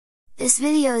This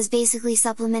video is basically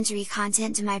supplementary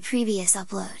content to my previous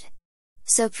upload.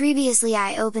 So previously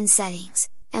I opened settings,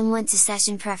 and went to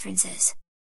session preferences.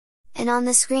 And on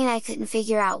the screen I couldn't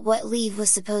figure out what leave was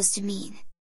supposed to mean.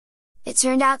 It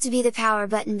turned out to be the power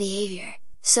button behavior,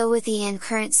 so with the end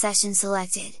current session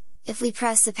selected, if we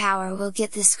press the power we'll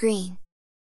get this screen.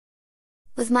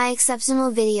 With my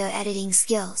exceptional video editing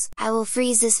skills, I will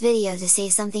freeze this video to say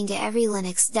something to every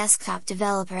Linux desktop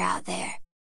developer out there.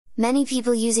 Many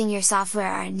people using your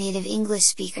software aren't native English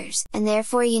speakers, and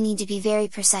therefore you need to be very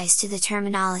precise to the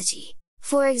terminology.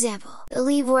 For example, the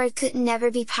leave word couldn't never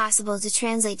be possible to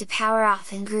translate to power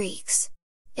off in Greeks.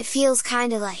 It feels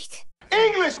kinda like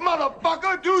English,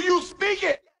 motherfucker, do you speak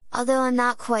it? Although I'm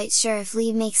not quite sure if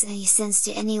leave makes any sense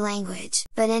to any language,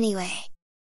 but anyway.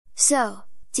 So,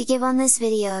 to give on this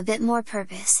video a bit more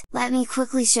purpose, let me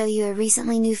quickly show you a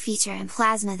recently new feature in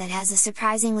Plasma that has a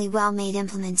surprisingly well-made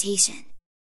implementation.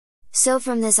 So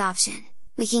from this option,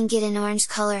 we can get an orange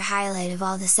color highlight of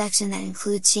all the section that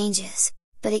include changes,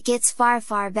 but it gets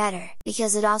far better,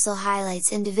 because it also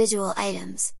highlights individual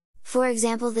items, for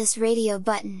example this radio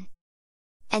button.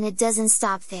 And it doesn't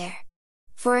stop there.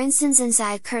 For instance,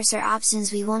 inside cursor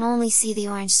options we won't only see the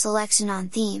orange selection on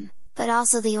theme, but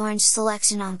also the orange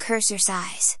selection on cursor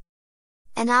size.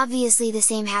 And obviously the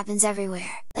same happens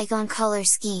everywhere, like on color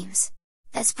schemes.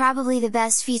 That's probably the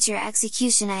best feature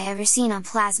execution I ever seen on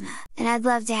Plasma, and I'd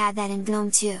love to have that in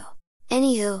GNOME too.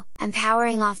 Anywho, I'm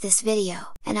powering off this video,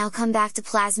 and I'll come back to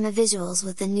Plasma visuals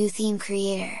with the new theme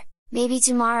creator, maybe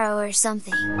tomorrow or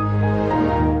something.